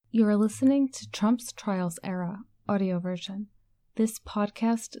You are listening to Trump's Trials Era, audio version. This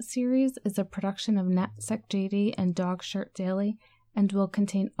podcast series is a production of NatSecJD and Dogshirt Daily and will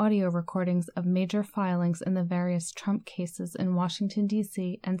contain audio recordings of major filings in the various Trump cases in Washington,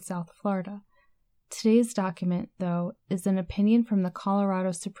 D.C. and South Florida. Today's document, though, is an opinion from the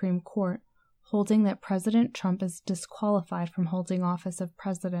Colorado Supreme Court holding that President Trump is disqualified from holding office of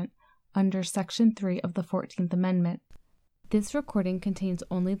president under Section 3 of the 14th Amendment. This recording contains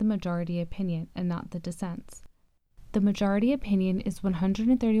only the majority opinion and not the dissents. The majority opinion is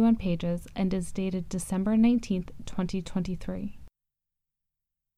 131 pages and is dated December 19, 2023.